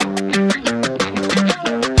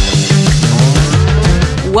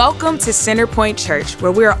Welcome to Centerpoint Church,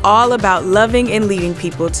 where we're all about loving and leading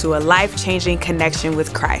people to a life-changing connection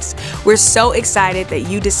with Christ. We're so excited that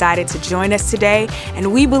you decided to join us today,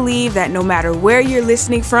 and we believe that no matter where you're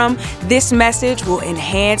listening from, this message will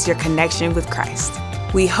enhance your connection with Christ.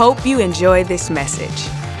 We hope you enjoy this message.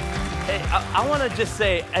 Hey, I want to just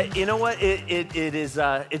say, you know what?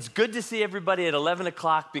 It's good to see everybody at 11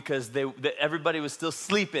 o'clock because everybody was still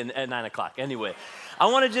sleeping at 9 o'clock. Anyway, I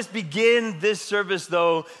want to just begin this service,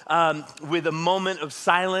 though, with a moment of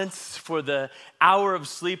silence for the hour of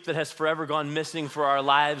sleep that has forever gone missing for our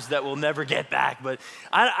lives that we'll never get back. But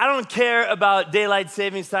I don't care about daylight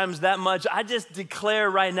savings times that much. I just declare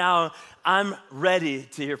right now, I'm ready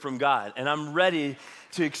to hear from God, and I'm ready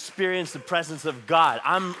to experience the presence of God.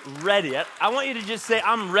 I'm ready. I want you to just say,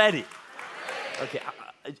 I'm ready. Okay,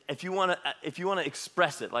 if you want to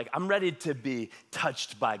express it, like, I'm ready to be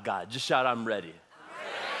touched by God. Just shout, I'm ready.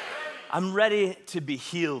 I'm ready to be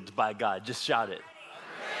healed by God. Just shout it.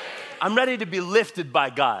 I'm ready to be lifted by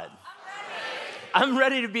God. I'm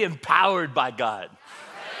ready to be empowered by God.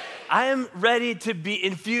 I am ready to be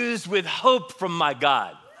infused with hope from my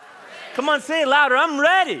God. Come on, say it louder. I'm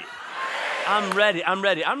ready. I'm ready. I'm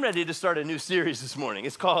ready. I'm ready to start a new series this morning.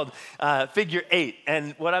 It's called Figure 8.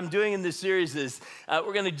 And what I'm doing in this series is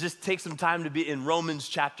we're going to just take some time to be in Romans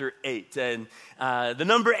chapter 8. And the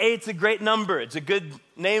number 8's a great number. It's a good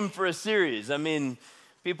name for a series. I mean,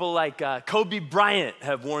 people like Kobe Bryant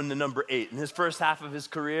have worn the number 8 in his first half of his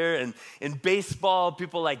career. And in baseball,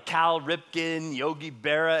 people like Cal Ripken, Yogi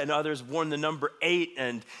Berra, and others have worn the number 8.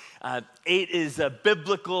 And 8 is a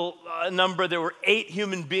biblical number. There were 8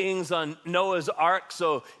 human beings on Noah's Ark,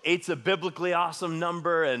 so 8's a biblically awesome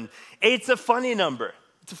number. And 8's a funny number.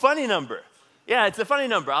 It's a funny number. Yeah, it's a funny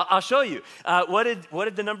number. I'll show you. What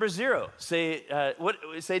did the number 0 say?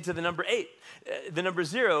 Say to the number 8? The number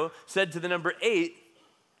 0 said to the number 8,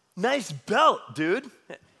 "Nice belt, dude."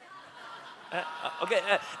 Okay,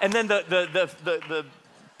 and then the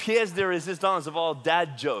pièce de résistance of all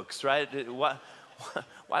dad jokes, right?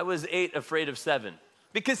 Why was 8 afraid of 7?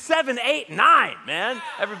 Because 7, 8, 9, man.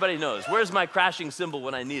 Everybody knows. Where's my crashing cymbal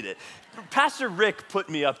when I need it? Pastor Rick put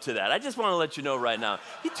me up to that. I just want to let you know right now.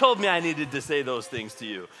 He told me I needed to say those things to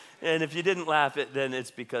you. And if you didn't laugh, then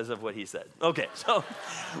it's because of what he said. Okay, so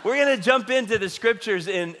we're going to jump into the scriptures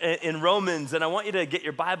in Romans, and I want you to get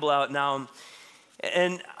your Bible out now.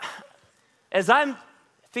 And as I'm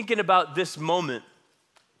thinking about this moment,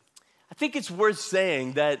 I think it's worth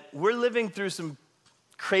saying that we're living through some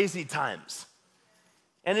crazy times.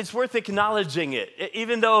 And it's worth acknowledging it.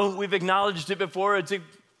 Even though we've acknowledged it before, it's a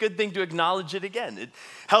good thing to acknowledge it again. It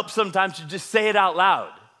helps sometimes to just say it out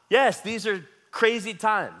loud. Yes, these are crazy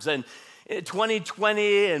times. And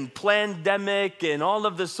 2020 and pandemic and all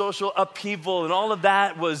of the social upheaval and all of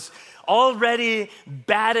that was already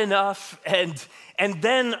bad enough. And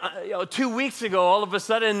then 2 weeks ago, all of a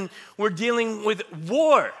sudden, we're dealing with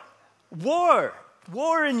war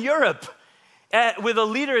in Europe. With a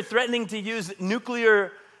leader threatening to use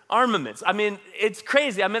nuclear armaments. I mean, it's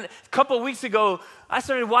crazy. I mean, a couple of weeks ago, I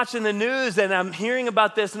started watching the news and I'm hearing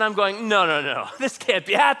about this and I'm going, no, this can't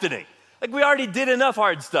be happening. Like, we already did enough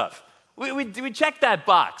hard stuff. We checked that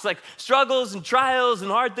box. Like, struggles and trials and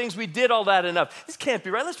hard things, we did all that enough. This can't be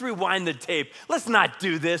right. Let's rewind the tape. Let's not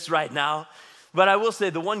do this right now. But I will say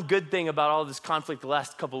the one good thing about all this conflict the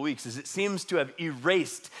last couple of weeks is it seems to have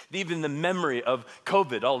erased even the memory of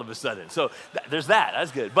COVID all of a sudden. So there's that.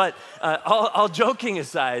 That's good. But all joking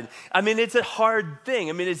aside, I mean, it's a hard thing.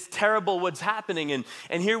 I mean, it's terrible what's happening. And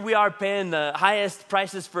here we are paying the highest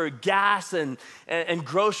prices for gas and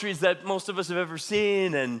groceries that most of us have ever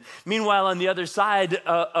seen. And meanwhile, on the other side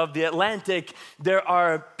of the Atlantic, there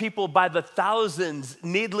are people by the thousands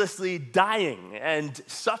needlessly dying and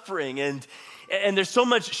suffering. And there's so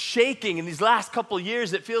much shaking in these last couple of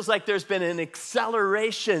years, it feels like there's been an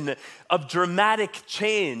acceleration of dramatic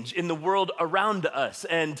change in the world around us.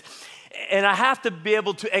 And I have to be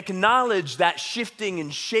able to acknowledge that shifting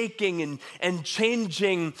and shaking and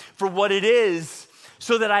changing for what it is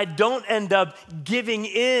so that I don't end up giving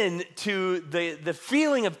in to the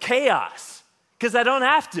feeling of chaos, because I don't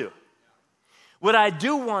have to. What I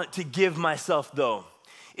do want to give myself, though,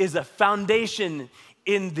 is a foundation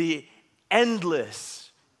in the endless,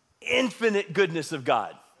 infinite goodness of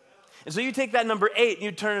God. And so you take that number 8 and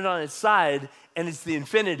you turn it on its side, and it's the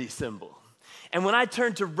infinity symbol. And when I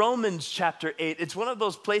turn to Romans chapter 8, it's one of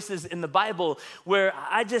those places in the Bible where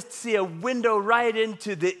I just see a window right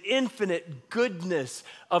into the infinite goodness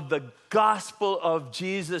of the gospel of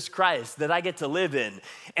Jesus Christ that I get to live in.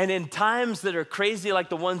 And in times that are crazy like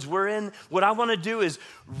the ones we're in, what I want to do is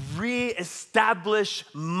reestablish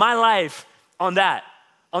my life on that.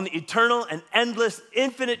 on the eternal and endless,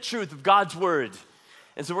 infinite truth of God's word.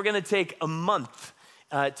 And so we're going to take a month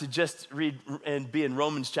to just read and be in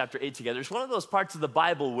Romans chapter 8 together. It's one of those parts of the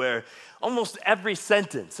Bible where almost every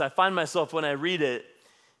sentence, I find myself when I read it,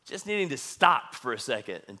 just needing to stop for a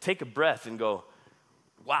second and take a breath and go,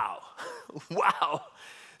 wow, wow.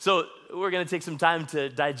 So we're going to take some time to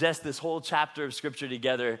digest this whole chapter of Scripture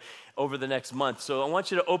together over the next month. So I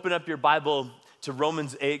want you to open up your Bible to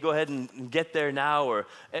Romans 8. Go ahead and get there now, or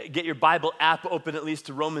get your Bible app open at least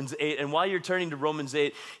to Romans 8. And while you're turning to Romans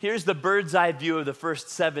 8, here's the bird's eye view of the first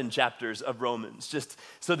 7 chapters of Romans, just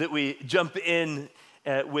so that we jump in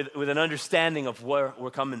with an understanding of where we're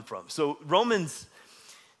coming from. So Romans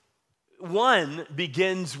 1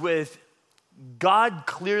 begins with God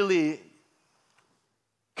clearly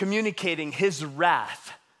communicating his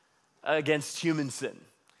wrath against human sin.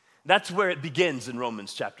 That's where it begins in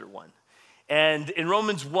Romans chapter 1. And in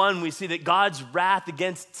Romans 1, we see that God's wrath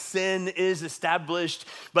against sin is established,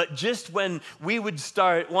 but just when we would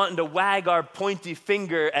start wanting to wag our pointy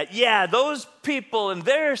finger at, yeah, those people and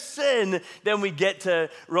their sin, then we get to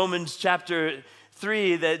Romans chapter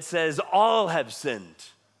 3 that says all have sinned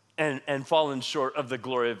and fallen short of the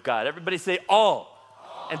glory of God. Everybody say all.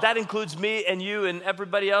 And that includes me and you and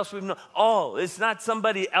everybody else we've known. All. It's not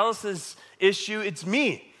somebody else's issue. It's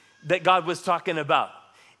me that God was talking about.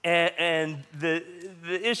 And the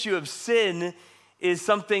issue of sin is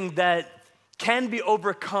something that can be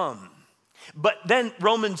overcome. But then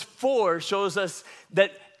Romans 4 shows us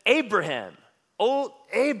that Abraham, old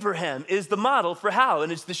Abraham, is the model for how.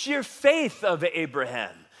 And it's the sheer faith of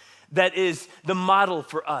Abraham that is the model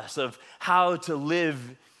for us of how to live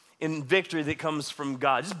in victory that comes from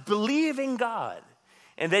God. Just believing God.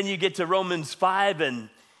 And then you get to Romans 5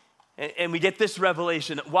 and we get this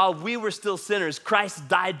revelation. While we were still sinners, Christ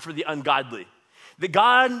died for the ungodly. That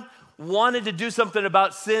God wanted to do something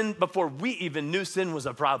about sin before we even knew sin was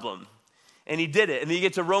a problem. And he did it. And then you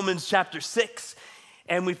get to Romans chapter 6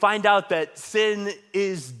 and we find out that sin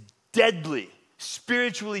is deadly,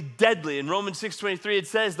 spiritually deadly. In Romans 6:23 it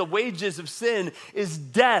says the wages of sin is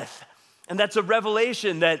death. And that's a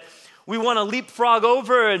revelation that we want to leapfrog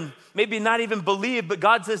over and maybe not even believe, but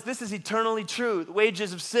God says this is eternally true. The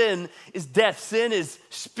wages of sin is death. Sin is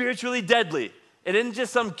spiritually deadly. It isn't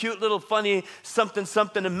just some cute little funny something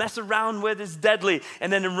to mess around with. It's deadly.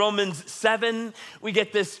 And then in Romans 7, we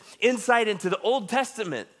get this insight into the Old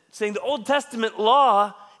Testament, saying the Old Testament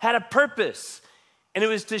law had a purpose, and it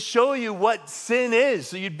was to show you what sin is,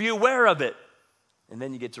 so you'd be aware of it. And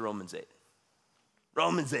then you get to Romans 8.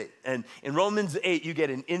 Romans 8. And in Romans 8, you get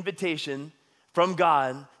an invitation from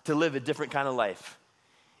God to live a different kind of life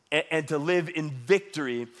and to live in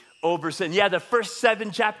victory over sin. Yeah, the first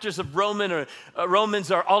 7 chapters of Romans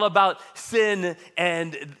are all about sin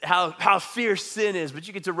and how fierce sin is. But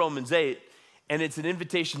you get to Romans 8, and it's an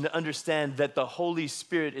invitation to understand that the Holy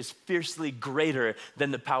Spirit is fiercely greater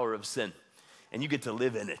than the power of sin. And you get to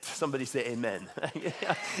live in it. Somebody say amen.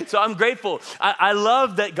 So I'm grateful. I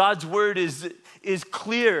love that God's word is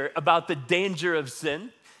clear about the danger of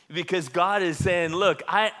sin, because God is saying, look,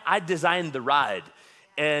 I designed the ride.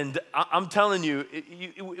 And I'm telling you,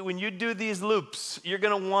 when you do these loops, you're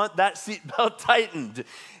going to want that seatbelt tightened.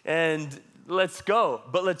 And let's go.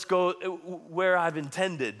 But let's go where I've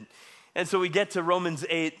intended. And so we get to Romans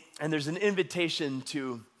 8, and there's an invitation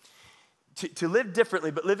to live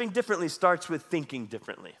differently, but living differently starts with thinking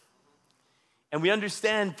differently. And we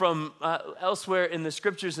understand from elsewhere in the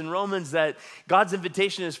scriptures in Romans that God's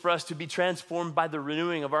invitation is for us to be transformed by the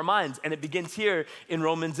renewing of our minds. And it begins here in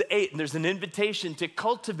Romans 8. And there's an invitation to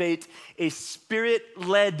cultivate a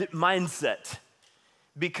spirit-led mindset,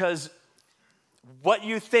 because what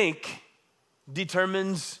you think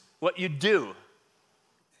determines what you do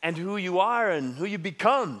and who you are and who you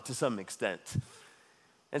become to some extent.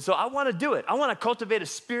 And so I want to do it. I want to cultivate a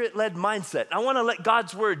spirit-led mindset. I want to let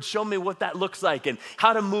God's word show me what that looks like and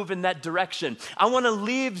how to move in that direction. I want to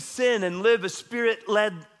leave sin and live a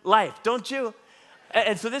spirit-led life, don't you?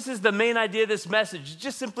 And so this is the main idea of this message.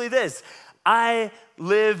 Just simply this: I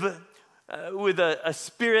live with a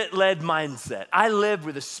spirit-led mindset. I live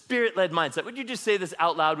with a spirit-led mindset. Would you just say this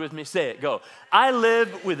out loud with me? Say it, go. I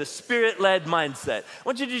live with a spirit-led mindset. I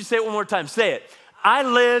want you to just say it one more time. Say it. I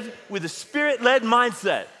live with a spirit-led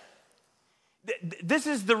mindset. This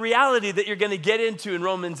is the reality that you're going to get into in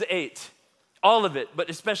Romans 8. All of it, but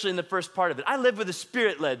especially in the first part of it. I live with a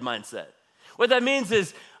spirit-led mindset. What that means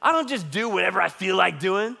is I don't just do whatever I feel like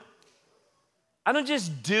doing. I don't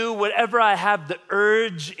just do whatever I have the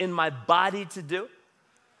urge in my body to do.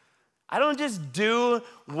 I don't just do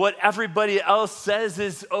what everybody else says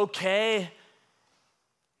is okay.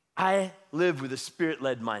 I live with a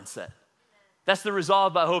Spirit-led mindset. That's the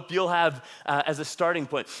resolve I hope you'll have as a starting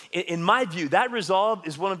point. In my view, that resolve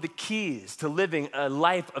is one of the keys to living a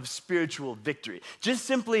life of spiritual victory. Just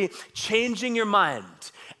simply changing your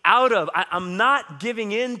mind out of, I'm not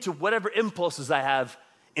giving in to whatever impulses I have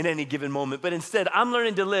in any given moment, but instead I'm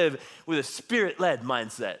learning to live with a Spirit-led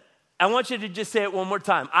mindset. I want you to just say it one more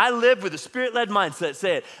time. I live with a Spirit-led mindset.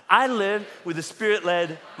 Say it. I live with a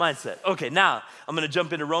Spirit-led mindset. Okay, now I'm going to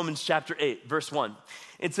jump into Romans chapter 8, verse 1.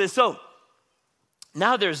 It says, so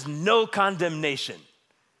now there's no condemnation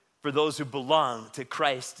for those who belong to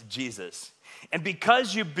Christ Jesus. And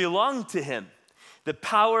because you belong to him, the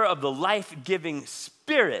power of the life-giving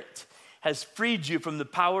Spirit has freed you from the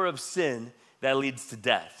power of sin that leads to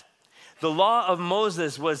death. The law of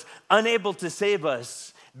Moses was unable to save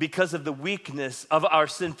us because of the weakness of our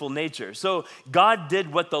sinful nature. So God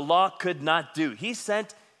did what the law could not do. He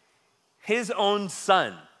sent his own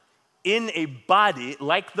son in a body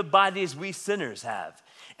like the bodies we sinners have.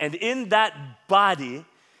 And in that body,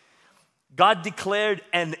 God declared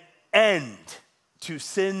an end to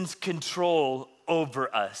sin's control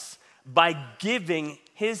over us by giving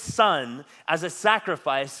his son as a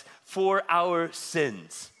sacrifice for our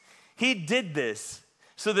sins. He did this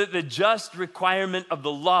so that the just requirement of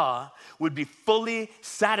the law would be fully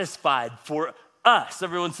satisfied for us.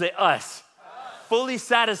 Everyone say us. Fully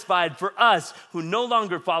satisfied for us who no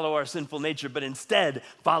longer follow our sinful nature, but instead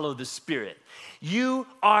follow the Spirit. You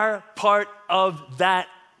are part of that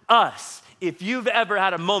us. If you've ever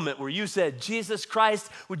had a moment where you said, Jesus Christ,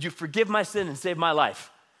 would you forgive my sin and save my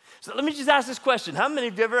life? So let me just ask this question. How many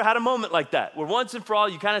of you ever had a moment like that where once and for all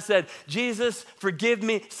you kind of said, Jesus, forgive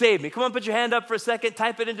me, save me? Come on, put your hand up for a second.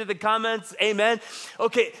 Type it into the comments. Amen.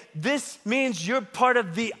 Okay, this means you're part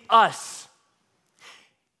of the us.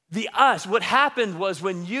 The us. What happened was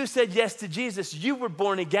when you said yes to Jesus, you were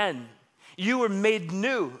born again. You were made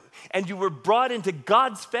new, and you were brought into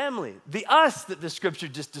God's family. The us that the scripture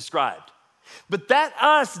just described. But that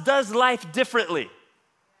us does life differently.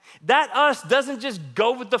 That us doesn't just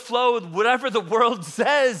go with the flow with whatever the world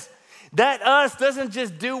says. That us doesn't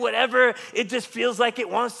just do whatever it just feels like it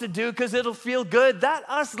wants to do because it'll feel good. That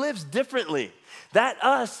us lives differently. That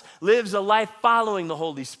us lives a life following the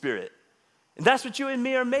Holy Spirit. And that's what you and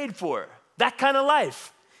me are made for, that kind of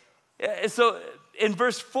life. So in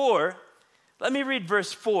verse 4, let me read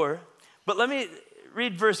verse 4, but let me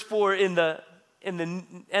read verse 4 in the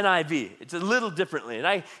NIV. It's a little differently, and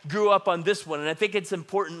I grew up on this one, and I think it's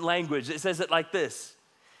important language. It says it like this,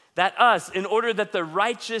 that us, in order that the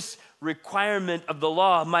righteous requirement of the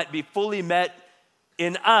law might be fully met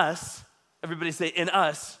in us, everybody say in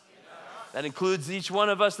us. That includes each one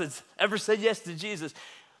of us that's ever said yes to Jesus,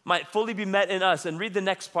 might fully be met in us. And read the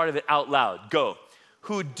next part of it out loud. Go.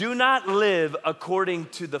 Who do not live according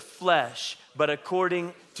to the flesh, but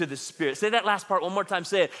according to the Spirit. Say that last part one more time.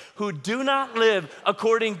 Say it. Who do not live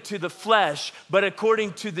according to the flesh, but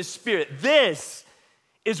according to the Spirit. This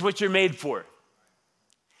is what you're made for.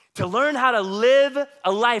 To learn how to live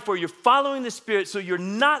a life where you're following the Spirit so you're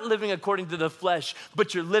not living according to the flesh,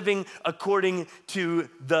 but you're living according to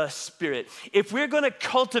the Spirit. If we're going to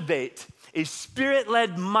cultivate a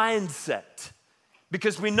Spirit-led mindset,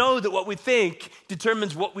 because we know that what we think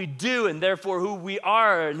determines what we do and therefore who we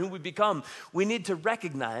are and who we become, we need to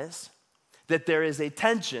recognize that there is a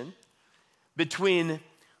tension between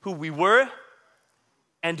who we were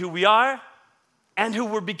and who we are and who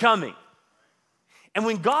we're becoming. And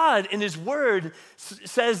when God in his word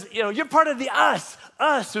says, you're part of the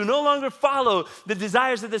us who no longer follow the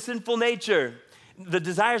desires of the sinful nature, the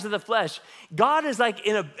desires of the flesh, God is like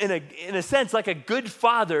in a sense like a good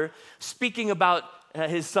father speaking about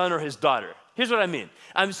his son or his daughter. Here's what I mean.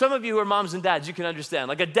 Some of you who are moms and dads, you can understand.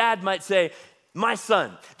 Like a dad might say, my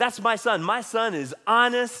son, that's my son. My son is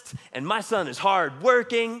honest, and my son is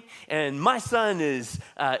hardworking, and my son is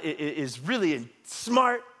really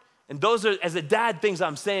smart. And those are, as a dad, things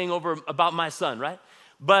I'm saying over about my son, right?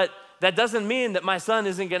 But that doesn't mean that my son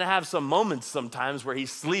isn't going to have some moments sometimes where he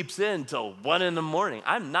sleeps in till 1 a.m.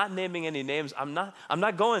 I'm not naming any names. I'm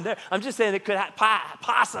not going there. I'm just saying it could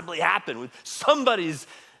possibly happen with somebody's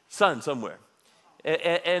son somewhere.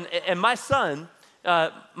 And my son,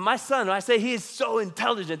 when I say he is so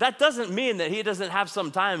intelligent, that doesn't mean that he doesn't have some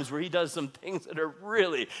times where he does some things that are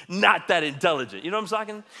really not that intelligent. You know what I'm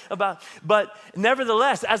talking about? But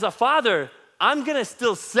nevertheless, as a father, I'm going to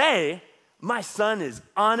still say, my son is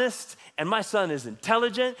honest, and my son is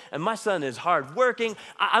intelligent, and my son is hardworking.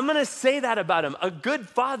 I'm going to say that about him. A good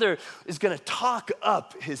father is going to talk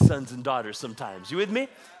up his sons and daughters sometimes. You with me?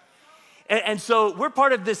 And so we're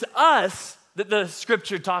part of this us that the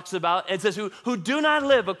scripture talks about. It says, who do not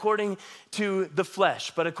live according to the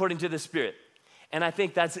flesh, but according to the Spirit. And I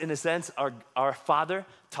think that's, in a sense, our Father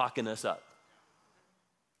talking us up.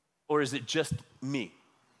 Or is it just me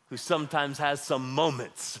who sometimes has some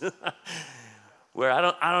moments where I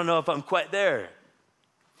don't know if I'm quite there?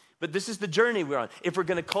 But this is the journey we're on. If we're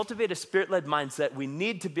going to cultivate a Spirit-led mindset, we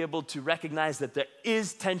need to be able to recognize that there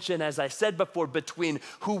is tension, as I said before, between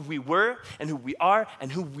who we were and who we are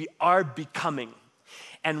and who we are becoming.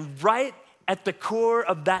 And right at the core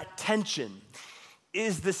of that tension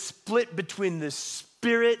is the split between the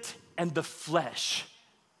Spirit and the flesh.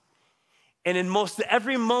 And in most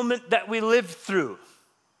every moment that we live through,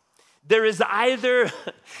 there is either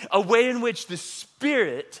a way in which the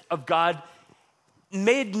Spirit of God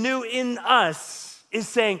made new in us is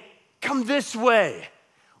saying, come this way.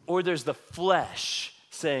 Or there's the flesh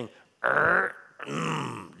saying,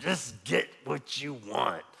 just get what you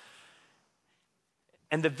want.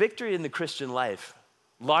 And the victory in the Christian life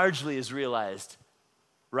largely is realized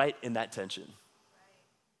right in that tension.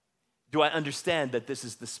 Do I understand that this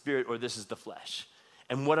is the Spirit or this is the flesh?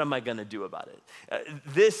 And what am I going to do about it?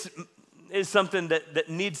 This is something that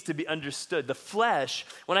needs to be understood. The flesh,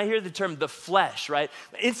 when I hear the term the flesh, right,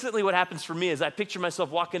 instantly what happens for me is I picture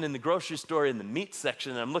myself walking in the grocery store in the meat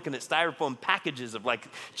section, and I'm looking at styrofoam packages of like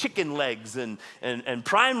chicken legs and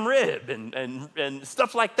prime rib and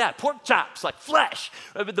stuff like that, pork chops, like flesh.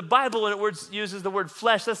 But the Bible, when it uses the word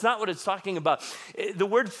flesh, that's not what it's talking about. The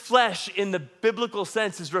word flesh in the biblical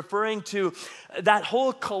sense is referring to that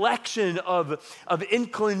whole collection of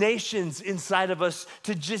inclinations inside of us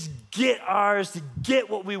to just get ours, to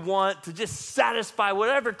get what we want, to just satisfy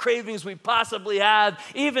whatever cravings we possibly have,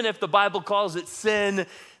 even if the Bible calls it sin.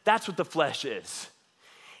 That's what the flesh is.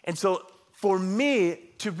 And so for me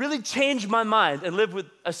to really change my mind and live with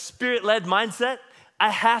a Spirit-led mindset,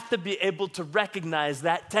 I have to be able to recognize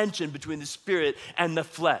that tension between the Spirit and the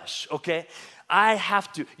flesh, okay? I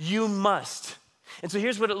have to, you must. And so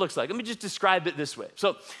here's what it looks like. Let me just describe it this way.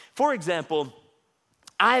 So, for example,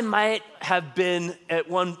 I might have been at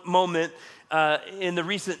one moment in the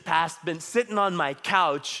recent past been sitting on my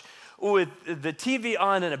couch with the TV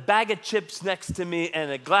on and a bag of chips next to me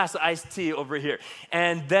and a glass of iced tea over here.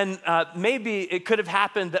 And then maybe it could have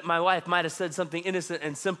happened that my wife might have said something innocent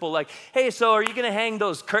and simple like, hey, so are you going to hang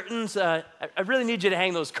those curtains? I really need you to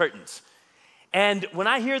hang those curtains. And when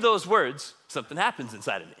I hear those words, something happens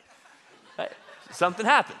inside of me. Right? Something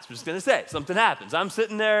happens. I'm just going to say, something happens. I'm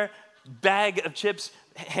sitting there, bag of chips,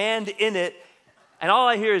 hand in it, and all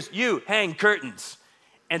I hear is, you hang curtains.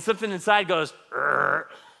 And something inside goes,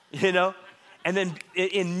 you know? And then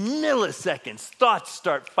in milliseconds, thoughts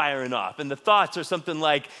start firing off. And the thoughts are something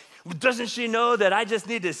like, doesn't she know that I just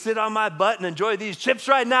need to sit on my butt and enjoy these chips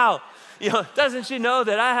right now? You know, doesn't she know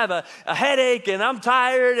that I have a headache and I'm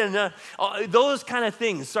tired and those kind of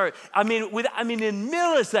things start, in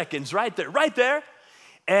milliseconds, right there.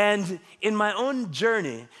 And in my own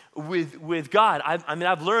journey with God,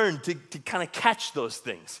 I've learned to kind of catch those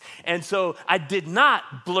things. And so I did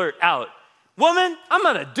not blurt out, woman, I'm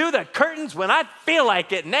going to do the curtains when I feel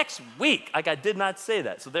like it next week. Like I did not say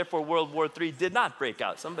that. So therefore, World War III did not break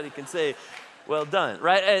out. Somebody can say, well done,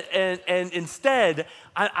 right? And instead,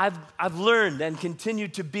 I've learned and continue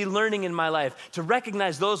to be learning in my life to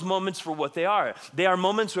recognize those moments for what they are. They are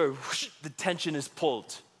moments where whoosh, the tension is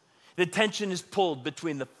pulled. The tension is pulled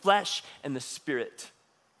between the flesh and the Spirit.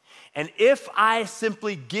 And if I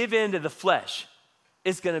simply give in to the flesh,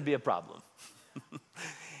 it's going to be a problem.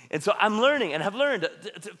 And so I'm learning and have learned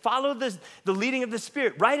to follow the leading of the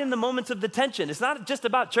Spirit right in the moments of the tension. It's not just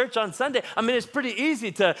about church on Sunday. It's pretty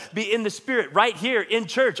easy to be in the Spirit right here in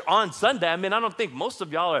church on Sunday. I don't think most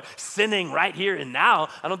of y'all are sinning right here and now.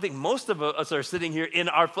 I don't think most of us are sitting here in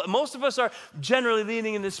our flesh. Most of us are generally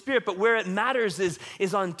leaning in the Spirit, but where it matters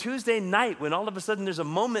is on Tuesday night when all of a sudden there's a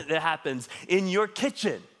moment that happens in your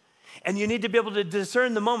kitchen. And you need to be able to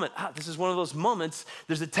discern the moment. This is one of those moments.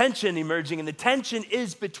 There's a tension emerging, and the tension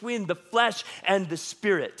is between the flesh and the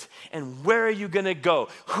Spirit. And where are you going to go?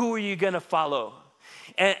 Who are you going to follow?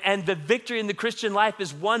 And the victory in the Christian life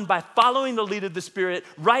is won by following the lead of the Spirit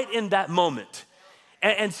right in that moment.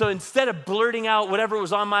 And so instead of blurting out whatever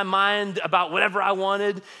was on my mind about whatever I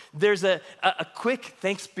wanted, there's a quick,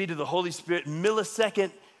 thanks be to the Holy Spirit, millisecond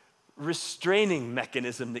restraining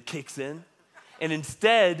mechanism that kicks in. And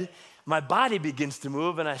instead, my body begins to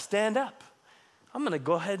move and I stand up. I'm going to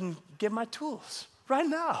go ahead and get my tools right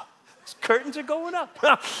now. These curtains are going up,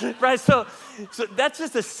 right? So that's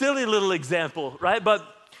just a silly little example, right? But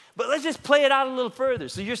let's just play it out a little further.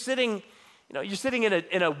 So you're sitting you're sitting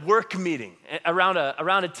in a work meeting around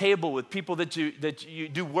a table with people that you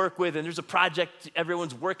do work with, and there's a project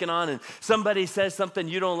everyone's working on, and somebody says something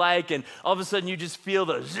you don't like, and all of a sudden you just feel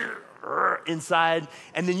the inside,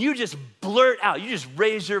 and then you just blurt out, you just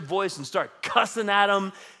raise your voice and start cussing at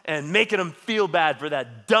them and making them feel bad for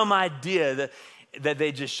that dumb idea that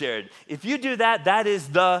they just shared. If you do that, that is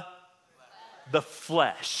the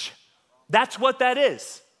flesh. That's what that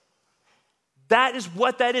is. That is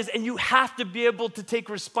what that is, and you have to be able to take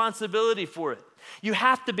responsibility for it. You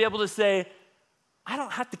have to be able to say, I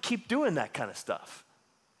don't have to keep doing that kind of stuff.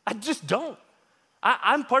 I just don't.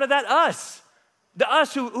 I'm part of that us. The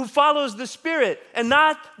us who follows the Spirit and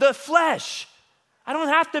not the flesh. I don't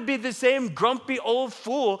have to be the same grumpy old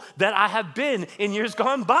fool that I have been in years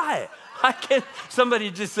gone by. Somebody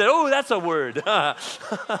just said, oh, that's a word.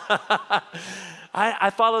 I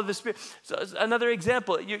follow the Spirit. So another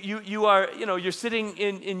example, you're sitting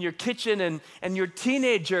in your kitchen and your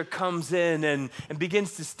teenager comes in and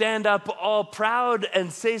begins to stand up all proud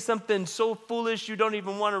and say something so foolish you don't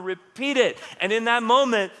even want to repeat it. And in that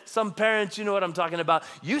moment, some parents, you know what I'm talking about,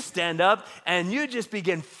 you stand up and you just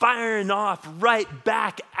begin firing off right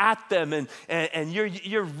back at them and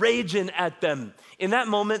you're raging at them. In that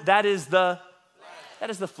moment, that is the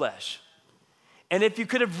flesh. And if you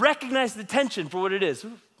could have recognized the tension for what it is,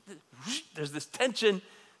 there's this tension,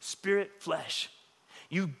 spirit, flesh.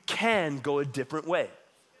 You can go a different way.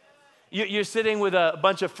 You're sitting with a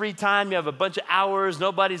bunch of free time, you have a bunch of hours,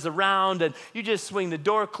 nobody's around, and you just swing the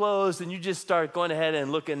door closed and you just start going ahead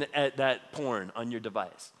and looking at that porn on your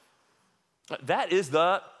device. That is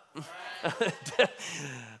the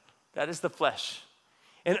flesh.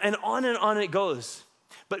 And on it goes.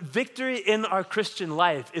 But victory in our Christian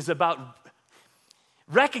life is about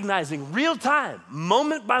recognizing real time,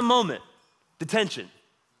 moment by moment, the tension.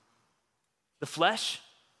 The flesh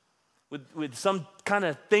with some kind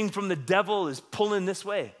of thing from the devil is pulling this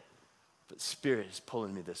way, but Spirit is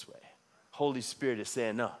pulling me this way. Holy Spirit is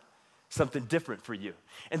saying, no, something different for you.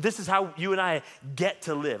 And this is how you and I get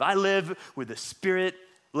to live. I live with a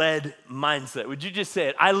Spirit-led mindset. Would you just say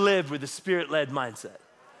it? I live with a Spirit-led mindset.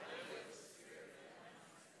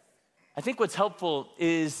 I think what's helpful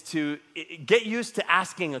is to get used to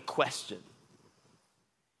asking a question.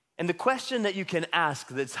 And the question that you can ask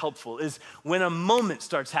that's helpful is when a moment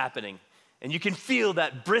starts happening and you can feel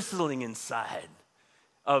that bristling inside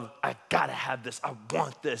of, I gotta have this, I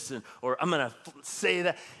want this, or I'm gonna say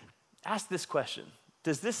that. Ask this question.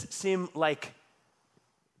 Does this seem like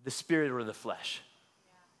the Spirit or the flesh?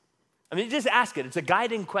 I mean, just ask it. It's a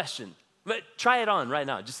guiding question. But try it on right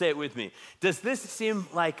now. Just say it with me. Does this seem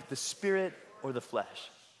like the Spirit or the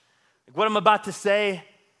flesh? Like what I'm about to say,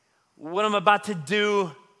 what I'm about to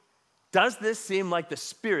do, does this seem like the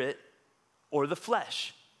Spirit or the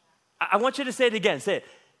flesh? I want you to say it again. Say it.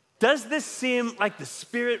 Does this seem like the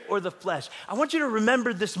Spirit or the flesh? I want you to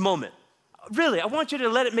remember this moment. Really, I want you to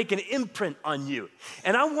let it make an imprint on you.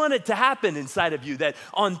 And I want it to happen inside of you that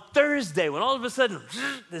on Thursday, when all of a sudden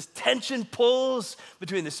this tension pulls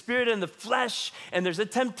between the Spirit and the flesh, and there's a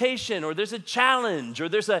temptation, or there's a challenge, or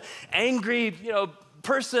there's an angry,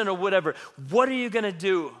 person or whatever, what are you gonna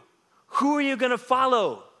do? Who are you gonna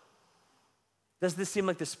follow? Does this seem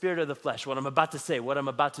like the Spirit or the flesh? What I'm about to say, what I'm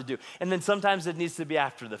about to do. And then sometimes it needs to be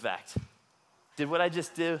after the fact. Did what I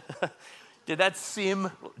just do? Did that seem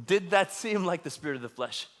like the Spirit of the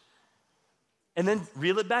flesh? And then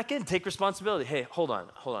reel it back in, take responsibility. Hey, hold on.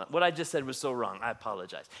 What I just said was so wrong. I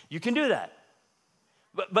apologize. You can do that.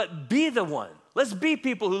 But be the one. Let's be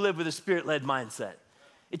people who live with a Spirit-led mindset.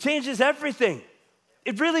 It changes everything.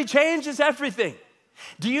 It really changes everything.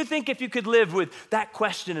 Do you think if you could live with that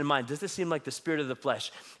question in mind, does this seem like the Spirit of the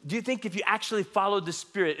flesh? Do you think if you actually followed the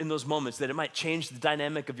Spirit in those moments that it might change the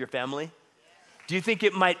dynamic of your family? Do you think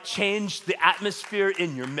it might change the atmosphere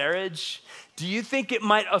in your marriage? Do you think it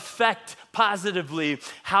might affect positively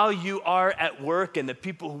how you are at work and the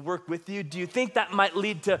people who work with you? Do you think that might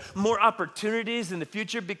lead to more opportunities in the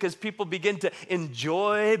future because people begin to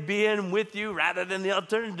enjoy being with you rather than the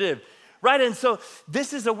alternative? Right, and so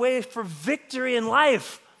this is a way for victory in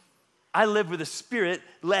life. I live with a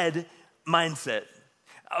Spirit-led mindset.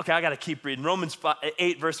 Okay, I gotta keep reading. Romans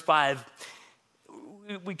 8, verse 5.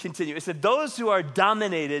 We continue. It said, those who are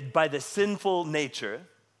dominated by the sinful nature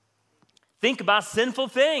think about sinful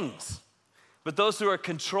things. But those who are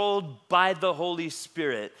controlled by the Holy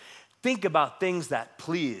Spirit think about things that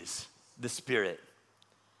please the Spirit.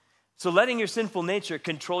 So letting your sinful nature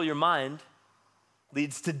control your mind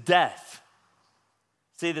leads to death.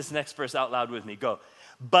 Say this next verse out loud with me. Go.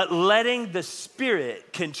 But letting the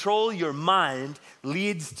Spirit control your mind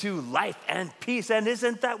leads to life and peace. And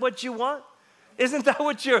isn't that what you want? Isn't that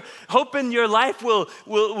what you're hoping your life will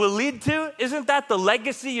lead to? Isn't that the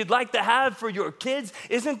legacy you'd like to have for your kids?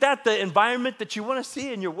 Isn't that the environment that you want to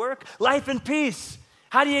see in your work? Life and peace.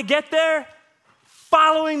 How do you get there?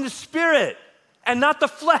 Following the Spirit and not the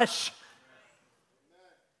flesh.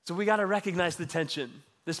 So we got to recognize the tension,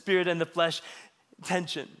 the Spirit and the flesh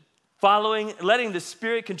tension. Letting the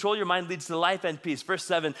Spirit control your mind leads to life and peace. Verse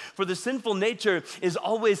 7, for the sinful nature is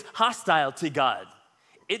always hostile to God.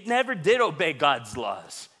 It never did obey God's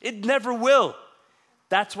laws. It never will.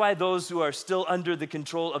 That's why those who are still under the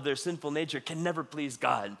control of their sinful nature can never please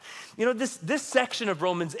God. You know, this section of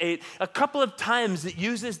Romans 8, a couple of times it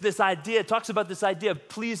uses this idea, it talks about this idea of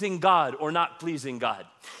pleasing God or not pleasing God.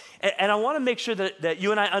 And I want to make sure that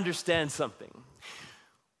you and I understand something.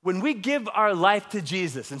 When we give our life to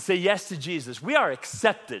Jesus and say yes to Jesus, we are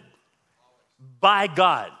accepted by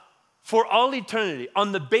God for all eternity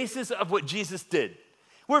on the basis of what Jesus did.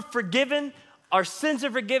 We're forgiven, our sins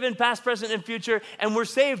are forgiven, past, present, and future, and we're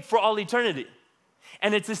saved for all eternity.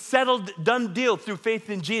 And it's a settled, done deal through faith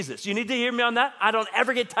in Jesus. You need to hear me on that? I don't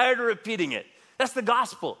ever get tired of repeating it. That's the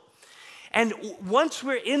gospel. And once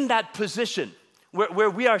we're in that position where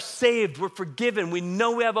we are saved, we're forgiven, we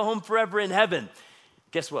know we have a home forever in heaven,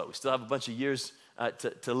 guess what? We still have a bunch of years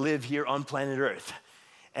to live here on planet Earth.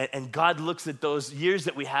 And God looks at those years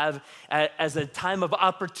that we have as a time of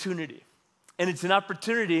opportunity. And it's an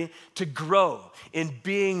opportunity to grow in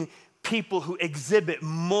being people who exhibit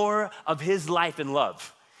more of his life and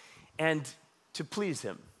love and to please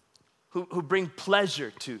him, who bring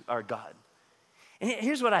pleasure to our God. And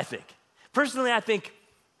here's what I think. Personally, I think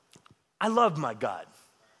I love my God.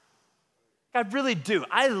 I really do.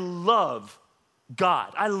 I love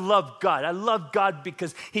God. I love God. I love God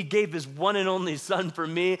because he gave his one and only son for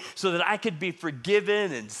me so that I could be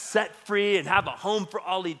forgiven and set free and have a home for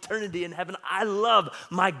all eternity in heaven. I love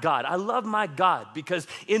my God. I love my God because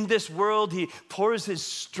in this world, he pours his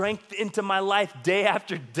strength into my life day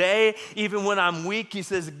after day. Even when I'm weak, he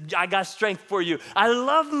says, I got strength for you. I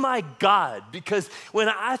love my God because when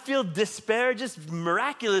I feel despair, just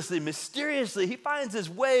miraculously, mysteriously, he finds his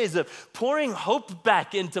ways of pouring hope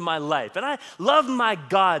back into my life. And I love my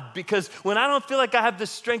God because when I don't feel like I have the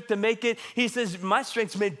strength to make it, he says, my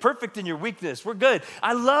strength's made perfect in your weakness. We're good.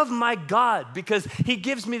 I love my God because he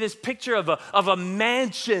gives me this picture of a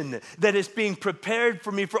mansion that is being prepared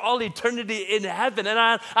for me for all eternity in heaven. And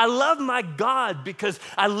I love my God because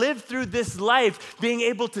I live through this life being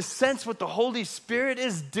able to sense what the Holy Spirit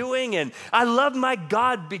is doing. And I love my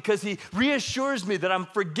God because he reassures me that I'm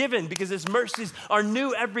forgiven because his mercies are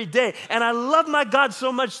new every day. And I love my God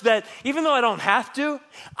so much that even though I don't have to,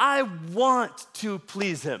 I want to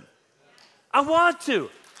please him. I want to,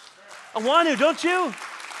 don't you?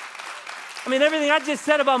 I mean, everything I just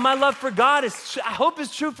said about my love for God I hope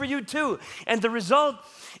is true for you too. And the result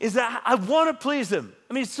is that I want to please him.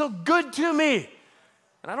 I mean, it's so good to me.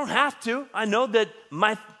 And I don't have to. I know that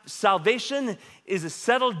my salvation is a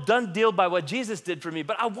settled, done deal by what Jesus did for me,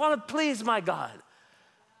 but I want to please my God.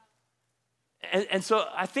 And so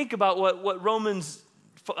I think about what Romans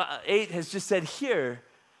 8 has just said here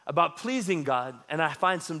about pleasing God, and I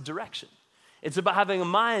find some direction. It's about having a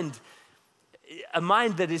mind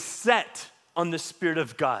that is set on the Spirit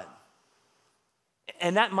of God.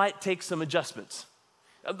 And that might take some adjustments.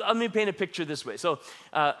 Let me paint a picture this way. So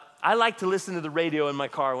I like to listen to the radio in my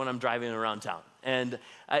car when I'm driving around town. And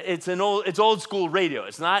it's old school radio.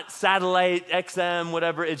 It's not satellite, XM,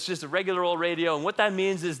 whatever. It's just a regular old radio. And what that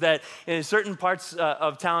means is that in certain parts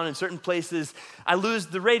of town, in certain places, I lose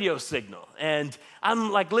the radio signal. And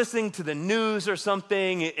I'm like listening to the news or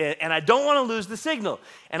something, and I don't want to lose the signal.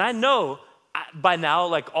 And I know by now,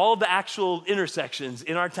 like all the actual intersections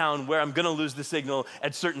in our town where I'm gonna lose the signal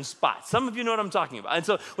at certain spots. Some of you know what I'm talking about. And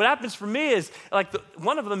so what happens for me is, like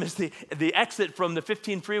one of them is the exit from the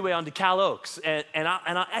 15 freeway onto Cal Oaks. And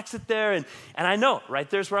I'll exit there, and I know right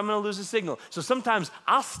there's where I'm gonna lose the signal. So sometimes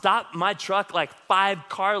I'll stop my truck like 5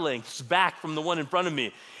 car lengths back from the one in front of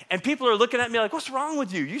me. And people are looking at me like, what's wrong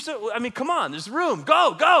with you? Come on, there's room.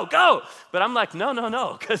 Go. But I'm like,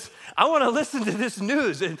 no, because I want to listen to this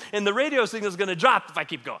news, and the radio signal is going to drop if I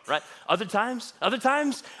keep going, right? Other times,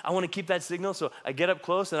 I want to keep that signal, so I get up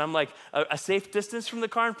close, and I'm like a safe distance from the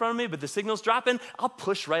car in front of me, but the signal's dropping. I'll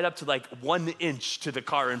push right up to like 1 inch to the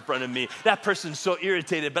car in front of me. That person's so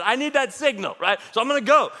irritated, but I need that signal, right? So I'm going to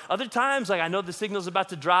go. Other times, like I know the signal's about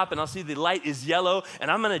to drop, and I'll see the light is yellow,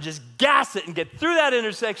 and I'm going to just gas it and get through that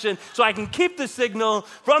intersection so I can keep the signal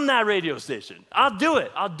from that radio station. I'll do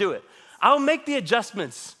it. I'll make the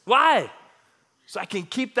adjustments. Why? So I can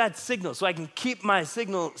keep that signal, so I can keep my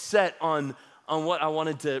signal set on what I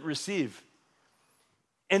wanted to receive.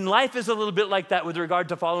 And life is a little bit like that with regard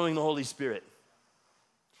to following the Holy Spirit.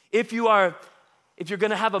 If you're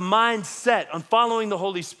gonna have a mind set on following the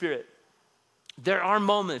Holy Spirit, there are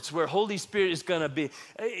moments where Holy Spirit is gonna be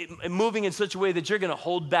moving in such a way that you're gonna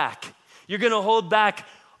hold back. You're gonna hold back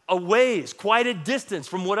a ways, quite a distance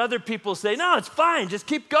from what other people say. No, it's fine, just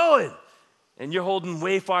keep going. And you're holding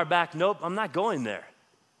way far back. Nope, I'm not going there.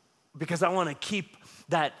 Because I wanna keep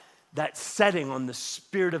that setting on the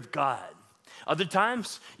Spirit of God. Other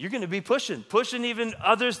times, you're gonna be pushing even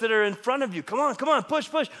others that are in front of you. Come on, push.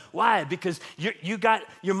 Why? Because you got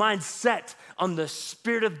your mind set on the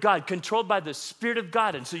Spirit of God, controlled by the Spirit of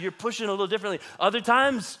God, and so you're pushing a little differently. Other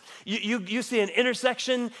times, you see an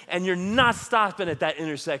intersection, and you're not stopping at that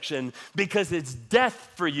intersection because it's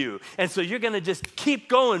death for you, and so you're gonna just keep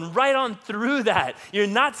going right on through that. You're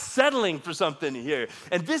not settling for something here,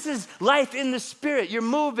 and this is life in the Spirit. You're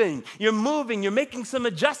moving, you're making some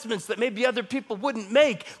adjustments that maybe other people wouldn't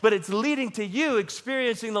make, but it's leading to you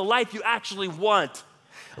experiencing the life you actually want.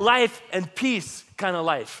 Life and peace kind of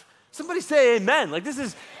life. Somebody say amen. Like, this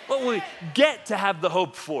is what we get to have the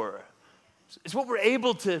hope for. It's what we're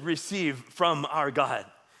able to receive from our God.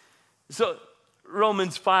 So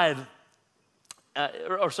Romans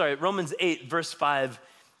 8, verse 5,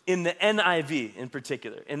 in the NIV in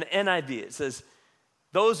particular, in the NIV, it says,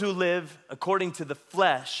 those who live according to the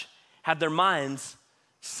flesh have their minds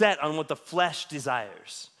set on what the flesh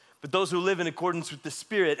desires. But those who live in accordance with the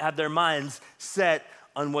Spirit have their minds set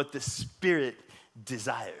on what the Spirit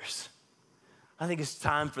desires. I think it's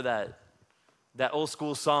time for that old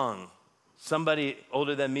school song. Somebody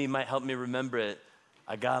older than me might help me remember it.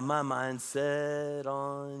 I got my mind set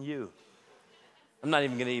on you. I'm not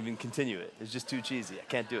even gonna continue it. It's just too cheesy. I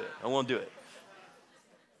can't do it. I won't do it.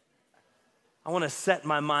 I wanna set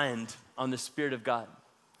my mind on the Spirit of God.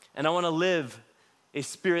 And I wanna live a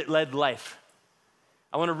Spirit-led life.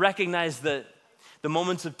 I wanna recognize the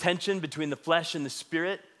moments of tension between the flesh and the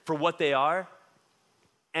Spirit for what they are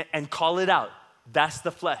and call it out. That's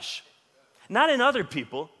the flesh. Not in other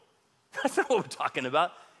people. That's not what we're talking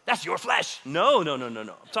about. That's your flesh. No. I'm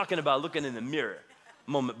talking about looking in the mirror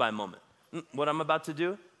moment by moment. What I'm about to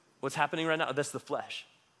do, what's happening right now, that's the flesh.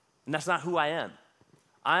 And that's not who I am.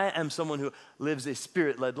 I am someone who lives a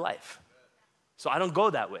Spirit-led life. So I don't go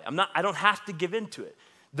that way. I don't have to give into it.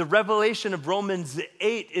 The revelation of Romans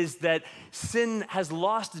 8 is that sin has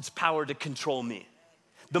lost its power to control me.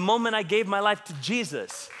 The moment I gave my life to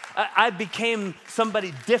Jesus, I became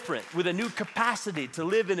somebody different with a new capacity to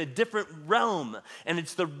live in a different realm. And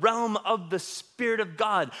it's the realm of the Spirit of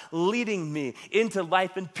God leading me into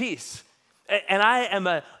life and peace. And I am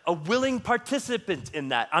a willing participant in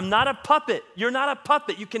that. I'm not a puppet. You're not a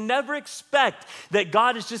puppet. You can never expect that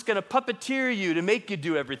God is just gonna puppeteer you to make you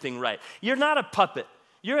do everything right. You're not a puppet.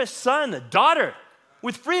 You're a son, a daughter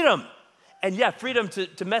with freedom. And yeah, freedom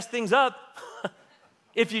to mess things up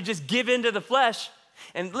if you just give into the flesh.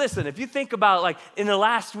 And listen, if you think about like in the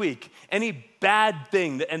last week, any bad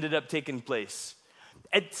thing that ended up taking place,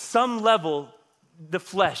 at some level, the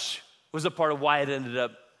flesh was a part of why it ended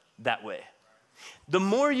up that way. The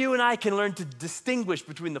more you and I can learn to distinguish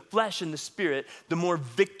between the flesh and the Spirit, the more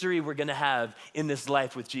victory we're gonna have in this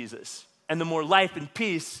life with Jesus. And the more life and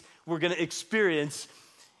peace we're gonna experience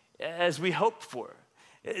as we hope for.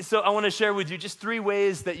 So I wanna share with you just 3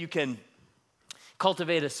 ways that you can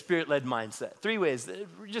cultivate a Spirit-led mindset. 3 ways,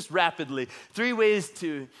 just rapidly, 3 ways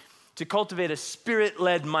to cultivate a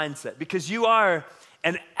Spirit-led mindset, because you are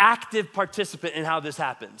an active participant in how this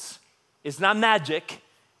happens. It's not magic.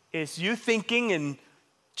 It's you thinking and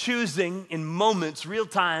choosing in moments, real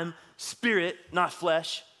time, Spirit, not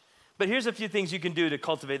flesh. But here's a few things you can do to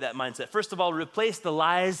cultivate that mindset. First of all, replace the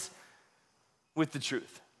lies with the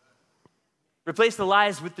truth. Replace the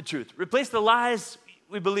lies with the truth. Replace the lies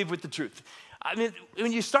we believe with the truth. I mean,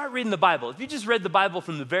 when you start reading the Bible, if you just read the Bible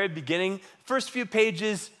from the very beginning, first few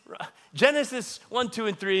pages, Genesis 1, 2,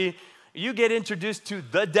 and 3, you get introduced to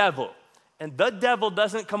the devil. And the devil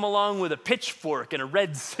doesn't come along with a pitchfork and a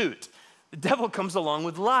red suit. The devil comes along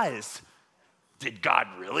with lies. Did God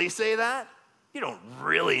really say that? You don't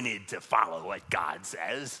really need to follow what God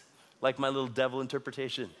says. Like my little devil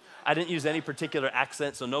interpretation. I didn't use any particular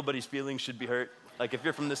accent, so nobody's feelings should be hurt. Like if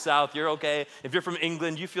you're from the South, you're okay. If you're from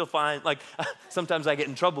England, you feel fine. Like sometimes I get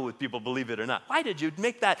in trouble with people, believe it or not. Why did you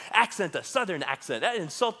make that accent a Southern accent? That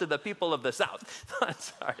insulted the people of the South. I'm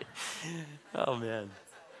sorry. Oh man.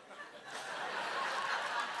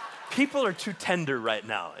 People are too tender right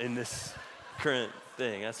now in this current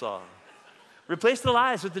thing, that's all. Replace the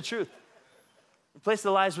lies with the truth. Replace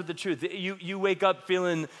the lies with the truth. You wake up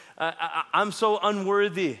feeling, I'm so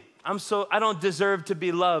unworthy. I don't deserve to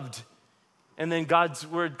be loved. And then God's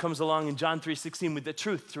word comes along in John 3:16 with the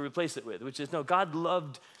truth to replace it with, which is, no, God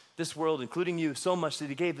loved this world, including you, so much that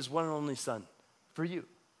he gave his one and only son for you.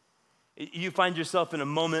 You find yourself in a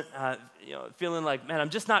moment, feeling like, man, I'm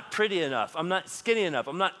just not pretty enough. I'm not skinny enough.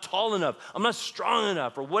 I'm not tall enough. I'm not strong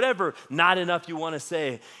enough, or whatever not enough you want to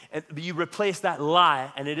say. And you replace that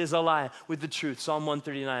lie, and it is a lie, with the truth. Psalm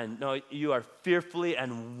 139, no, you are fearfully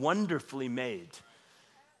and wonderfully made.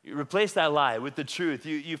 You replace that lie with the truth.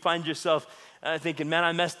 You find yourself thinking, man,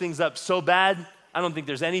 I messed things up so bad. I don't think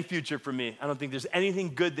there's any future for me. I don't think there's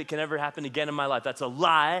anything good that can ever happen again in my life. That's a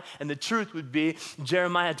lie. And the truth would be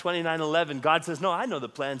Jeremiah 29:11. God says, no, I know the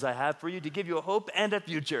plans I have for you to give you a hope and a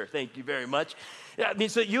future. Thank you very much. I mean,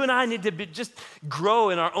 so you and I need to just grow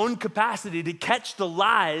in our own capacity to catch the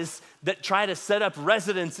lies that try to set up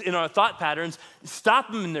residence in our thought patterns,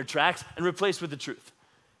 stop them in their tracks, and replace with the truth.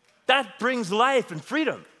 That brings life and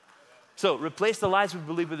freedom. So replace the lies we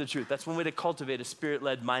believe with the truth. That's one way to cultivate a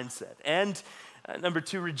spirit-led mindset. And number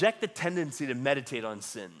 2, reject the tendency to meditate on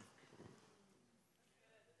sin.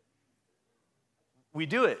 We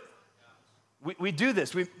do it. We do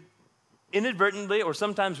this. We inadvertently, or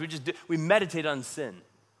sometimes we meditate on sin.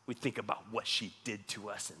 We think about what she did to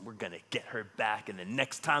us, and we're gonna get her back, and the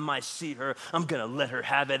next time I see her, I'm gonna let her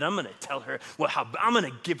have it. I'm gonna tell her, I'm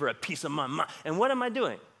gonna give her a piece of my mind. And what am I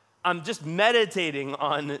doing? I'm just meditating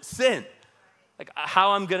on sin, like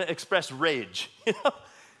how I'm gonna express rage.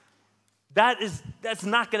 That's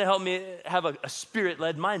not gonna help me have a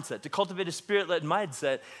spirit-led mindset. To cultivate a spirit-led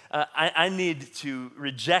mindset, I need to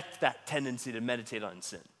reject that tendency to meditate on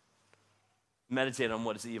sin. Meditate on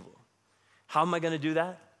what is evil. How am I gonna do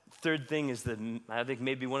that? Third thing is I think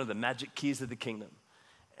maybe one of the magic keys of the kingdom,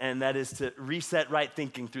 and that is to reset right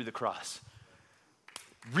thinking through the cross.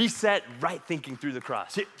 Reset right thinking through the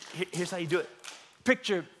cross. Here's how you do it.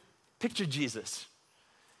 Picture Jesus.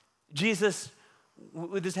 Jesus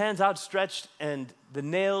with his hands outstretched and the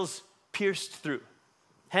nails pierced through,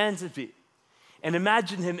 hands and feet. And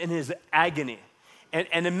imagine him in his agony.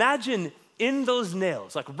 And imagine in those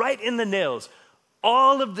nails, like right in the nails,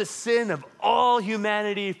 all of the sin of all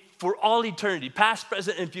humanity for all eternity, past,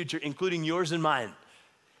 present, and future, including yours and mine,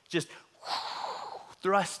 just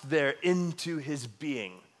thrust there into his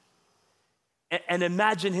being. And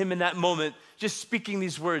imagine him in that moment just speaking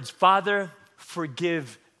these words, Father,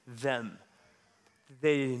 forgive them.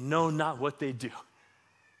 They know not what they do.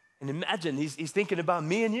 And imagine he's thinking about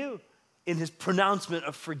me and you in his pronouncement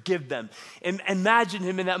of forgive them. And imagine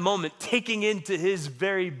him in that moment taking into his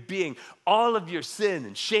very being all of your sin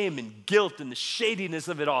and shame and guilt and the shadiness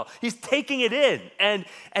of it all. He's taking it in and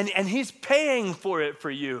he's paying for it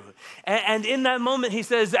for you. And in that moment, he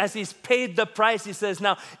says, as he's paid the price, he says,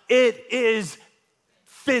 now it is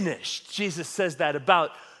finished. Jesus says that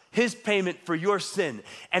about his payment for your sin.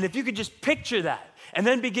 And if you could just picture that and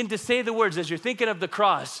then begin to say the words as you're thinking of the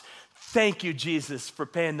cross, thank you, Jesus, for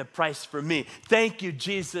paying the price for me. Thank you,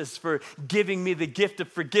 Jesus, for giving me the gift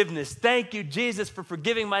of forgiveness. Thank you, Jesus, for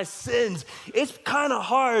forgiving my sins. It's kind of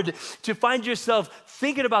hard to find yourself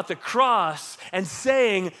thinking about the cross and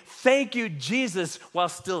saying, thank you, Jesus, while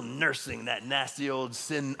still nursing that nasty old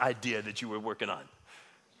sin idea that you were working on.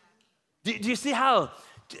 Do you see how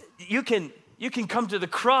you can come to the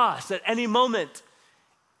cross at any moment,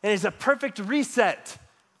 and it's a perfect reset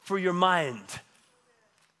for your mind.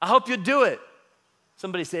 I hope you do it.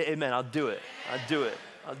 Somebody say amen. I'll do it. I'll do it.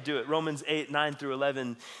 I'll do it. Romans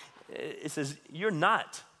 8:9-11, it says, you're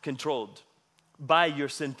not controlled by your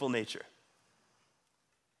sinful nature.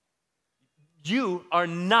 You are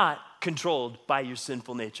not controlled by your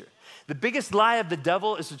sinful nature. The biggest lie of the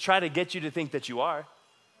devil is to try to get you to think that you are.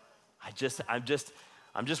 I'm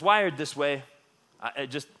just wired this way.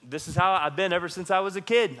 This is how I've been ever since I was a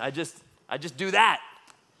kid. I just do that.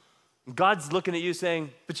 God's looking at you saying,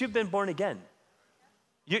 but you've been born again.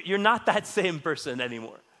 You're not that same person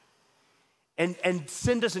anymore. And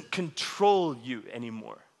sin doesn't control you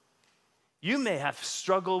anymore. You may have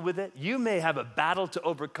struggled with it. You may have a battle to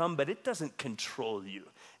overcome, but it doesn't control you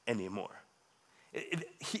anymore.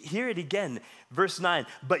 Hear it again, verse 9.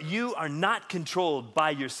 But you are not controlled by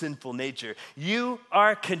your sinful nature. You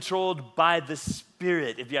are controlled by the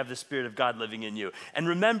Spirit, if you have the Spirit of God living in you. And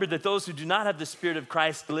remember that those who do not have the Spirit of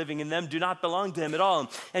Christ living in them do not belong to him at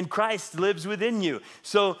all. And Christ lives within you.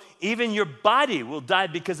 So even your body will die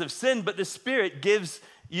because of sin, but the Spirit gives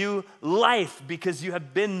you life because you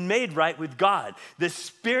have been made right with God. The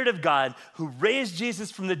Spirit of God who raised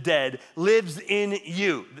Jesus from the dead lives in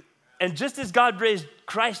you. And just as God raised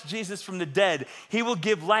Christ Jesus from the dead, he will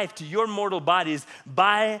give life to your mortal bodies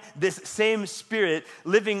by this same Spirit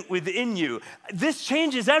living within you. This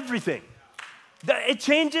changes everything. It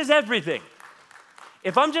changes everything.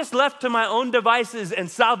 If I'm just left to my own devices and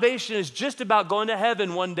salvation is just about going to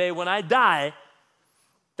heaven one day when I die,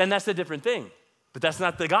 then that's a different thing. But that's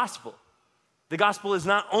not the gospel. The gospel is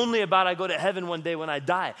not only about I go to heaven one day when I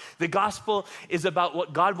die. The gospel is about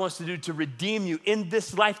what God wants to do to redeem you in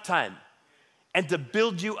this lifetime and to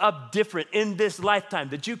build you up different in this lifetime,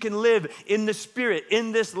 that you can live in the Spirit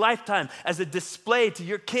in this lifetime as a display to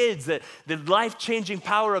your kids that the life-changing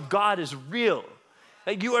power of God is real.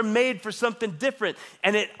 That you are made for something different.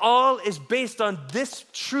 And it all is based on this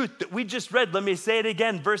truth that we just read. Let me say it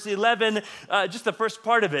again, verse 11, just the first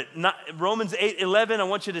part of it. Romans 8:11, I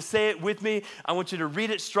want you to say it with me. I want you to read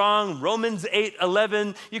it strong. Romans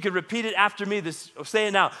 8:11, you can repeat it after me. Say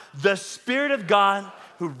it now. The Spirit of God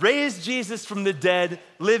who raised Jesus from the dead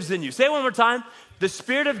lives in you. Say it one more time. The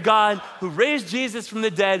Spirit of God who raised Jesus from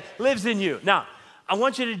the dead lives in you. Now, I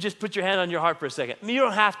want you to just put your hand on your heart for a second. I mean, you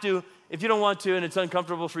don't have to. If you don't want to and it's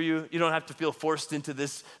uncomfortable for you, you don't have to feel forced into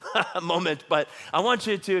this moment, but I want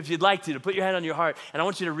you to, if you'd like to put your hand on your heart, and I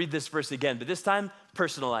want you to read this verse again, but this time,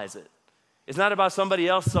 personalize it. It's not about somebody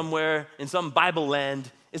else somewhere in some Bible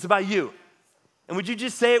land. It's about you. And would you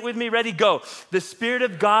just say it with me? Ready? Go. The Spirit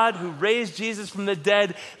of God who raised Jesus from the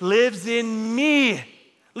dead lives in me.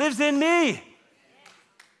 Lives in me.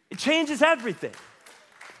 It changes everything.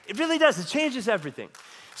 It really does. It changes everything.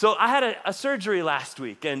 So I had a surgery last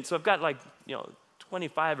week, and so I've got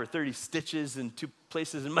 25 or 30 stitches in 2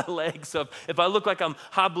 places in my leg. So if I look like I'm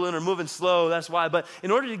hobbling or moving slow, that's why. But in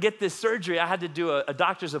order to get this surgery, I had to do a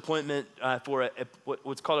doctor's appointment for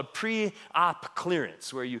what's called a pre-op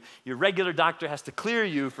clearance, where your regular doctor has to clear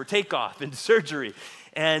you for takeoff into surgery.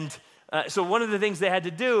 And so one of the things they had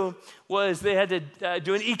to do was they had to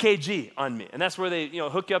do an EKG on me. And that's where they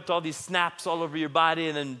hook you up to all these snaps all over your body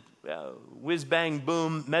and then whiz, bang,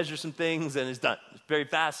 boom, measure some things, and it's done. It's very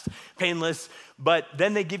fast, painless. But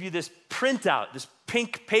then they give you this printout, this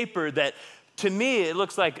pink paper that, to me, it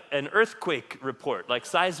looks like an earthquake report, like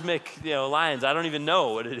seismic lines. I don't even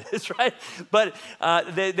know what it is, right? But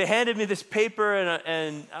they handed me this paper,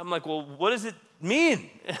 and I'm like, well, what does it mean?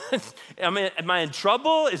 I mean, am I in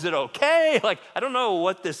trouble? Is it okay? I don't know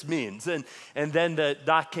what this means. And then the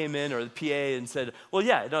doc came in, or the PA, and said, well,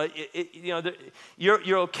 yeah, no,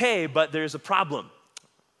 you're okay, but there's a problem.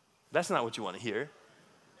 That's not what you want to hear.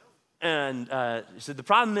 And he said, the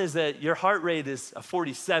problem is that your heart rate is a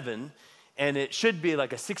 47, and it should be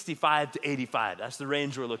like a 65 to 85. That's the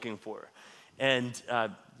range we're looking for. And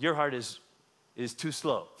your heart is too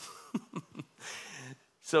slow.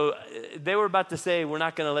 So they were about to say, we're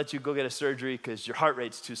not going to let you go get a surgery because your heart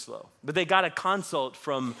rate's too slow. But they got a consult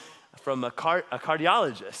from a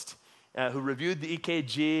cardiologist who reviewed the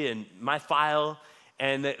EKG and my file.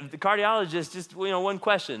 And the cardiologist just, one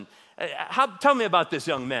question. Tell me about this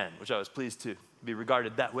young man, which I was pleased to be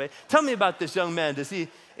regarded that way. Tell me about this young man. Is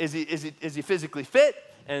he physically fit?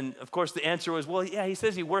 And of course the answer was, well, yeah, he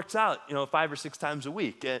says he works out, 5 or 6 times a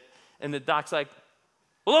week. And the doc's like,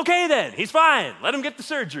 well, okay then, he's fine. Let him get the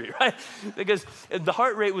surgery, right? Because the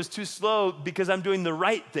heart rate was too slow because I'm doing the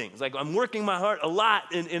right things. Like I'm working my heart a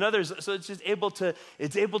lot in others, so it's just able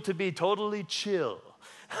to be totally chill,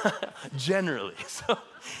 generally. So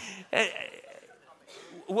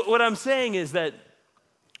what I'm saying is that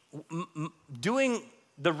doing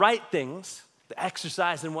the right things, the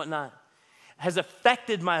exercise and whatnot, has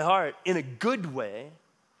affected my heart in a good way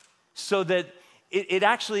so that it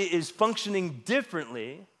actually is functioning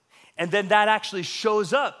differently, and then that actually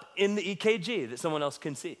shows up in the EKG that someone else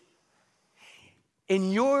can see.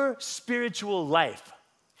 In your spiritual life,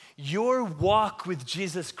 your walk with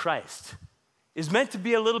Jesus Christ is meant to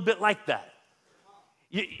be a little bit like that.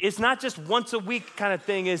 It's not just once a week kind of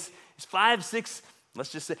thing. It's 5, 6, let's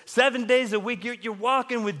just say 7 days a week. You're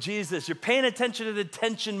walking with Jesus. You're paying attention to the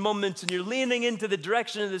tension moments, and you're leaning into the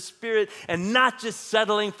direction of the Spirit and not just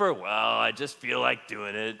settling for, well, I just feel like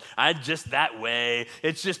doing it. I'm just that way.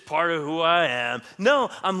 It's just part of who I am. No,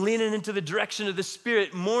 I'm leaning into the direction of the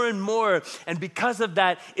Spirit more and more. And because of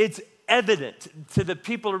that, it's evident to the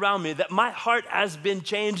people around me that my heart has been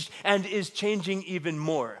changed and is changing even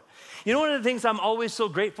more. One of the things I'm always so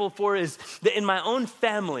grateful for is that in my own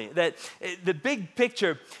family, that the big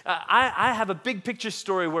picture, I have a big picture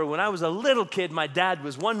story where when I was a little kid, my dad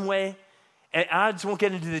was one way, and I just won't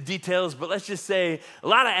get into the details, but let's just say a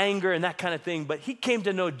lot of anger and that kind of thing, but he came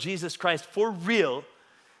to know Jesus Christ for real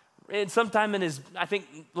and sometime in his, I think,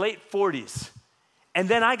 late 40s. And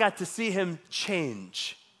then I got to see him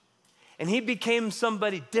change. And he became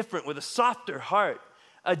somebody different with a softer heart,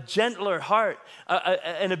 a gentler heart,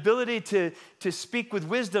 an ability to speak with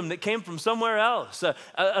wisdom that came from somewhere else,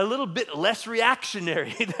 a little bit less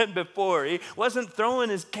reactionary than before. He wasn't throwing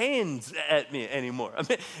his canes at me anymore. I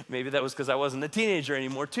mean, maybe that was because I wasn't a teenager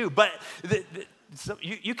anymore too, but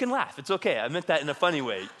you can laugh. It's okay. I meant that in a funny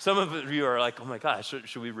way. Some of you are like, oh my gosh,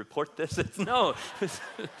 should we report this? No.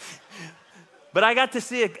 But I got to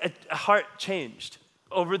see a heart changed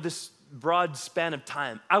over this broad span of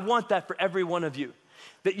time. I want that for every one of you.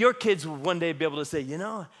 That your kids will one day be able to say, you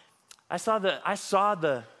know, I saw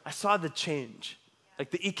the change.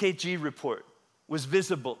 Like the EKG report was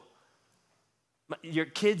visible. Your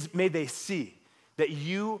kids, may they see that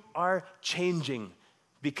you are changing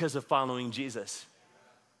because of following Jesus.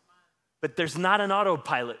 But there's not an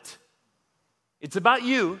autopilot. It's about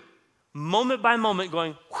you, moment by moment,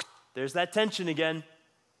 going, there's that tension again.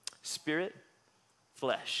 Spirit,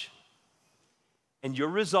 flesh. And your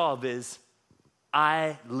resolve is,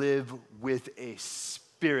 I live with a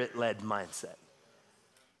Spirit-led mindset.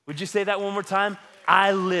 Would you say that one more time?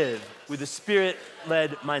 I live with a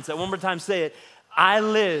Spirit-led mindset. One more time, say it. I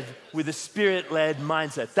live with a Spirit-led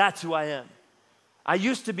mindset. That's who I am. I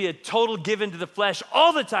used to be a total given to the flesh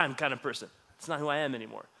all the time kind of person. It's not who I am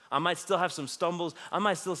anymore. I might still have some stumbles. I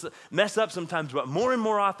might still mess up sometimes, but more and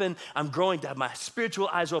more often, I'm growing to have my spiritual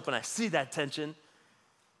eyes open. I see that tension,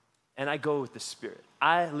 and I go with the Spirit.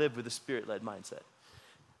 I live with a Spirit-led mindset.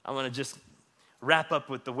 I want to just wrap up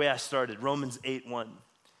with the way I started, Romans 8:1.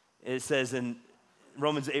 It says in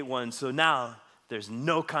Romans 8:1, so now there's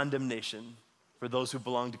no condemnation for those who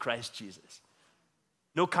belong to Christ Jesus.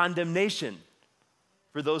 No condemnation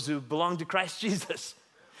for those who belong to Christ Jesus.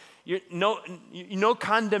 No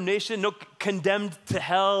condemnation, no condemned to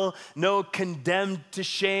hell, no condemned to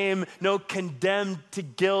shame, no condemned to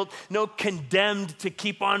guilt, no condemned to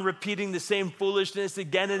keep on repeating the same foolishness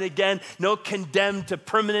again and again, no condemned to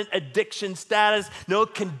permanent addiction status, no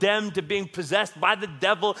condemned to being possessed by the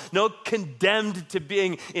devil, no condemned to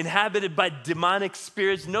being inhabited by demonic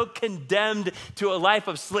spirits, no condemned to a life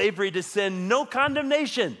of slavery to sin, no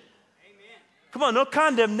condemnation. Come on, no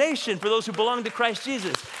condemnation for those who belong to Christ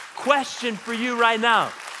Jesus. Question for you right now.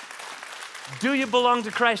 Do you belong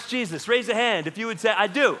to Christ Jesus? Raise a hand if you would say, I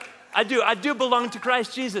do. I do belong to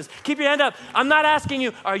Christ Jesus. Keep your hand up. I'm not asking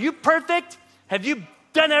you, are you perfect? Have you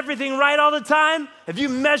done everything right all the time? Have you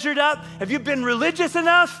measured up? Have you been religious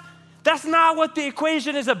enough? That's not what the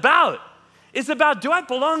equation is about. It's about, do I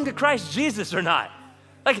belong to Christ Jesus or not?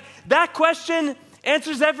 Like, that question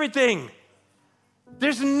answers everything.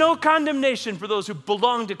 There's no condemnation for those who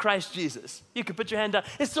belong to Christ Jesus. You can put your hand up.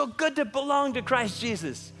 It's so good to belong to Christ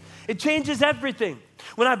Jesus. It changes everything.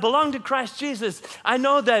 When I belong to Christ Jesus, I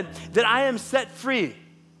know that I am set free.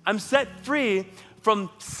 I'm set free from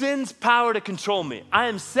sin's power to control me. I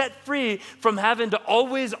am set free from having to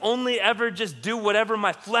always only ever just do whatever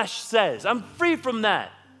my flesh says. I'm free from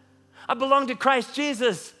that. I belong to Christ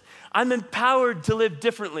Jesus. I'm empowered to live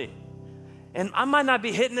differently. And I might not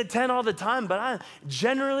be hitting a 10 all the time, but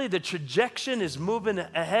generally the trajectory is moving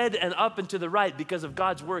ahead and up and to the right because of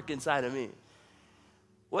God's work inside of me.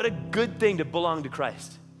 What a good thing to belong to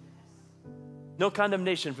Christ. No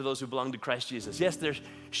condemnation for those who belong to Christ Jesus. Yes, there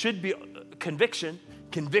should be conviction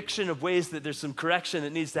of ways that there's some correction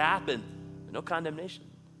that needs to happen, but no condemnation.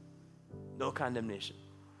 No condemnation.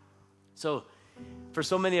 So for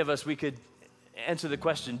so many of us, we could answer the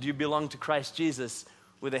question, do you belong to Christ Jesus?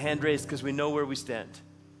 With a hand raised because we know where we stand.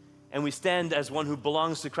 And we stand as one who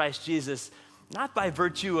belongs to Christ Jesus, not by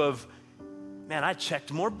virtue of, man, I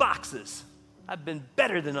checked more boxes. I've been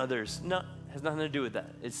better than others. No, it has nothing to do with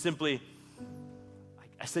that. It's simply,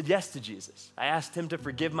 I said yes to Jesus. I asked him to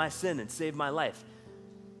forgive my sin and save my life.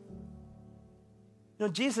 You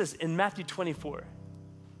know, Jesus in Matthew 24,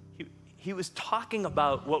 he was talking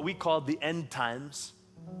about what we call the end times.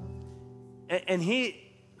 And he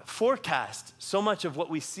forecast so much of what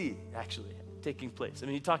we see actually taking place. I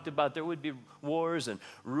mean, he talked about there would be wars and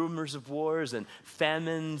rumors of wars and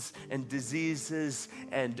famines and diseases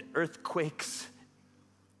and earthquakes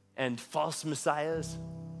and false messiahs.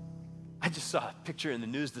 I just saw a picture in the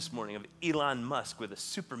news this morning of Elon Musk with a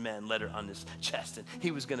Superman letter on his chest, and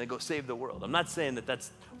he was going to go save the world. I'm not saying that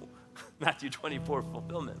that's Matthew 24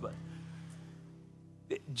 fulfillment, but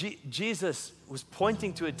Jesus was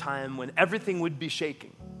pointing to a time when everything would be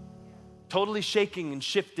shaking, totally shaking and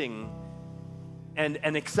shifting, and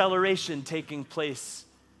an acceleration taking place.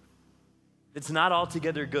 It's not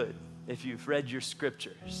altogether good if you've read your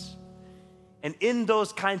scriptures. And in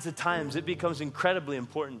those kinds of times, it becomes incredibly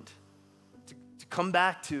important to come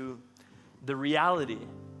back to the reality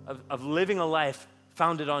of living a life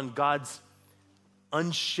founded on God's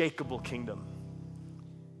unshakable kingdom.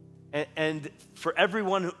 And for every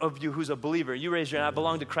one of you who's a believer, you raise your hand, I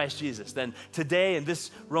belong to Christ Jesus. Then today, and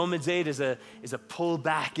this Romans 8 is a pull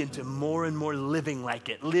back into more and more living like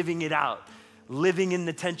it, living it out, living in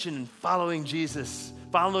the tension and following Jesus,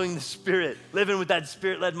 following the Spirit, living with that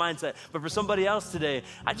Spirit-led mindset. But for somebody else today,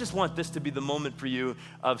 I just want this to be the moment for you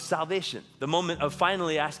of salvation, the moment of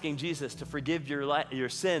finally asking Jesus to forgive your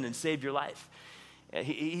sin and save your life.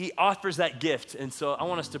 He offers that gift, and so I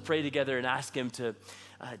want us to pray together and ask him to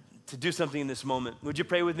do something in this moment. Would you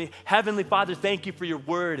pray with me? Heavenly Father, thank you for your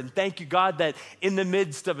word, and thank you, God, that in the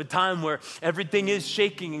midst of a time where everything is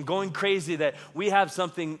shaking and going crazy, that we have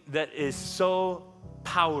something that is so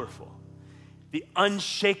powerful, the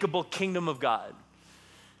unshakable kingdom of God.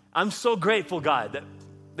 I'm so grateful, God,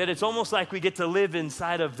 that it's almost like we get to live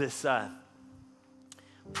inside of this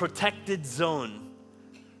protected zone,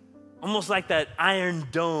 almost like that iron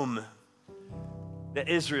dome that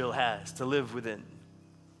Israel has to live within.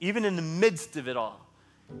 Even in the midst of it all,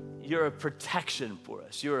 you're a protection for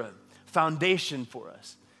us. You're a foundation for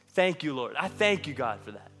us. Thank you, Lord. I thank you, God,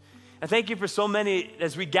 for that. I thank you for so many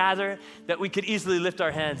as we gather that we could easily lift our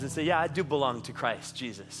hands and say, yeah, I do belong to Christ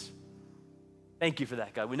Jesus. Thank you for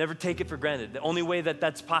that, God. We never take it for granted. The only way that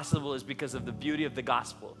that's possible is because of the beauty of the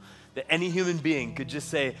gospel, that any human being could just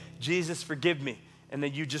say, Jesus, forgive me, and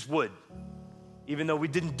that you just would, even though we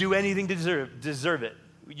didn't do anything to deserve it.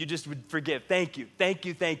 You just would forgive. Thank you, thank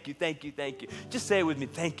you, thank you, thank you, thank you. Just say it with me,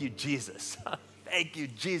 thank you, Jesus. Thank you,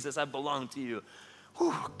 Jesus, I belong to you.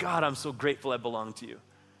 Whew, God, I'm so grateful I belong to you.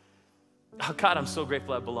 Oh, God, I'm so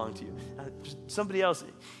grateful I belong to you. Somebody else,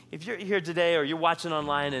 if you're here today or you're watching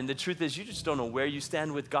online and the truth is you just don't know where you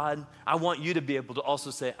stand with God, I want you to be able to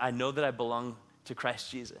also say, I know that I belong to Christ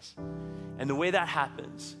Jesus. And the way that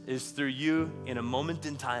happens is through you in a moment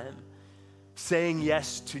in time saying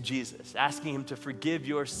yes to Jesus, asking him to forgive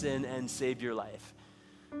your sin and save your life.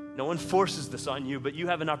 No one forces this on you, but you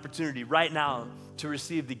have an opportunity right now to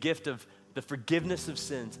receive the gift of the forgiveness of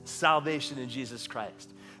sins, salvation in Jesus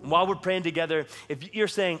Christ. And while we're praying together, if you're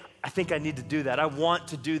saying, I think I need to do that, I want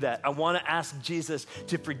to do that, I want to ask Jesus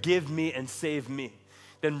to forgive me and save me,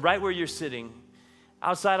 then right where you're sitting,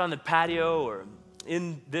 outside on the patio or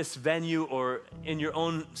in this venue or in your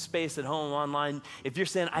own space at home, online, if you're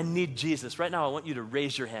saying, I need Jesus, right now I want you to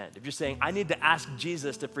raise your hand. If you're saying, I need to ask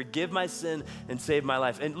Jesus to forgive my sin and save my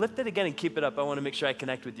life, and lift it again and keep it up. I want to make sure I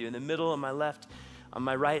connect with you in the middle, on my left, on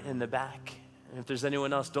my right, and the back. And if there's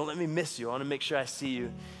anyone else, don't let me miss you. I want to make sure I see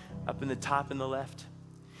you up in the top and the left.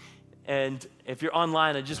 And if you're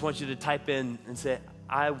online, I just want you to type in and say,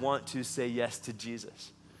 I want to say yes to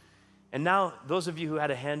Jesus. And now, those of you who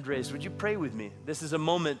had a hand raised, would you pray with me? This is a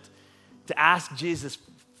moment to ask Jesus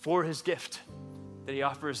for his gift that he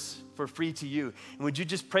offers for free to you. And would you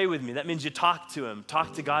just pray with me? That means you talk to him,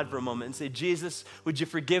 talk to God for a moment and say, Jesus, would you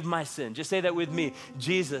forgive my sin? Just say that with me.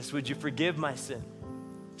 Jesus, would you forgive my sin?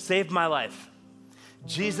 Save my life.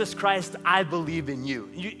 Jesus Christ, I believe in you.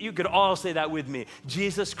 You could all say that with me.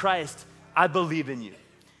 Jesus Christ, I believe in you.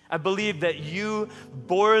 I believe that you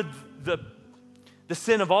bore the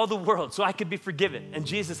sin of all the world so I could be forgiven. And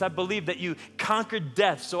Jesus, I believe that you conquered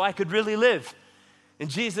death so I could really live. And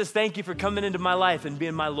Jesus, thank you for coming into my life and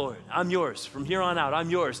being my Lord. I'm yours. From here on out, I'm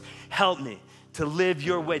yours. Help me to live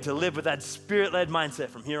your way, to live with that Spirit-led mindset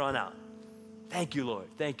from here on out. Thank you, Lord.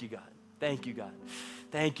 Thank you, God. Thank you, God.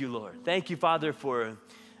 Thank you, Lord. Thank you, Father, for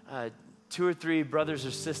 2 or 3 brothers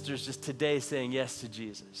or sisters just today saying yes to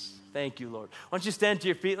Jesus. Thank you, Lord. Why don't you stand to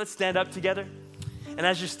your feet? Let's stand up together. And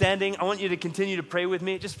as you're standing, I want you to continue to pray with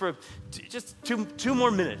me just for two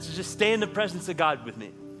more minutes. Just stay in the presence of God with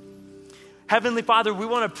me. Heavenly Father, we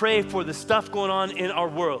want to pray for the stuff going on in our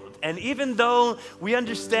world. And even though we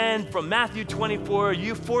understand from Matthew 24,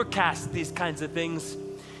 you forecast these kinds of things,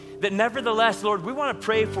 that nevertheless, Lord, we want to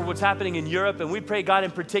pray for what's happening in Europe, and we pray, God,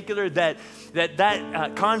 in particular, that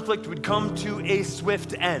conflict would come to a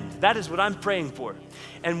swift end. That is what I'm praying for.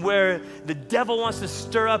 And where the devil wants to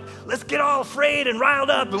stir up, let's get all afraid and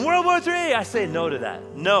riled up, and World War III, I say no to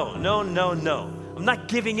that. No, no, no, no. I'm not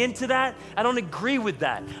giving into that. I don't agree with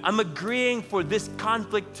that. I'm agreeing for this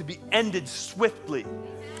conflict to be ended swiftly.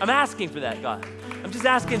 I'm asking for that, God. I'm just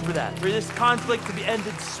asking for that, for this conflict to be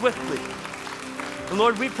ended swiftly. And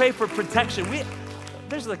Lord, we pray for protection.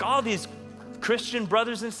 There's like all these Christian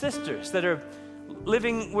brothers and sisters that are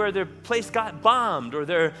living where their place got bombed, or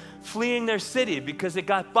they're fleeing their city because it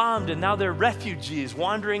got bombed, and now they're refugees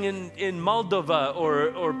wandering in Moldova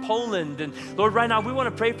or Poland. And Lord, right now we want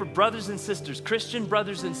to pray for brothers and sisters, Christian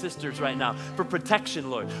brothers and sisters right now, for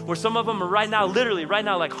protection, Lord, where some of them are right now, literally right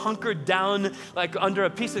now, like hunkered down, like under a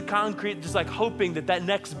piece of concrete, just like hoping that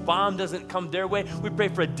next bomb doesn't come their way. We pray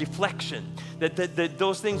for a deflection, that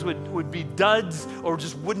those things would be duds or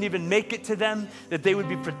just wouldn't even make it to them, that they would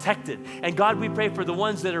be protected. And God, we pray for the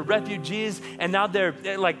ones that are refugees and now they're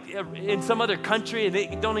like in some other country and they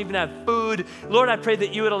don't even have food. Lord, I pray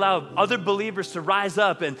that you would allow other believers to rise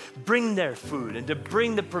up and bring their food and to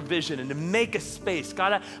bring the provision and to make a space.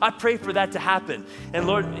 God, I pray for that to happen. And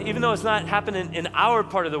Lord, even though it's not happening in our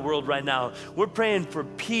part of the world right now, we're praying for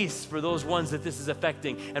peace for those ones that this is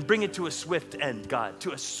affecting and bring it to a swift end, God,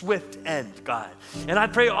 to a swift end, God. And I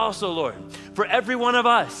pray also, Lord, for every one of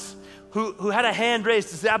us who had a hand raised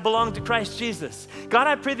to say, I belong to Christ Jesus. God,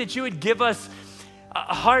 I pray that you would give us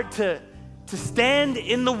a heart to stand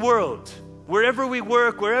in the world, wherever we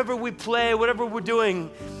work, wherever we play, whatever we're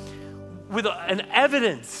doing, with an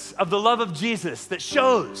evidence of the love of Jesus that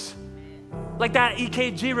shows, like that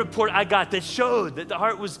EKG report I got that showed that the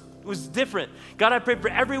heart was different. God, I pray for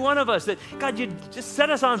every one of us that, God, you just set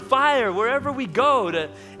us on fire wherever we go to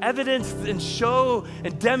evidence and show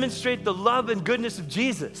and demonstrate the love and goodness of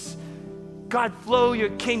Jesus. God, flow your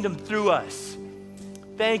kingdom through us.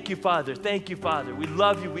 Thank you, Father. Thank you, Father. We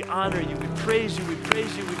love you. We honor you. We praise you. We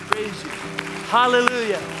praise you. We praise you.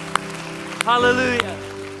 Hallelujah. Hallelujah.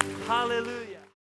 Hallelujah.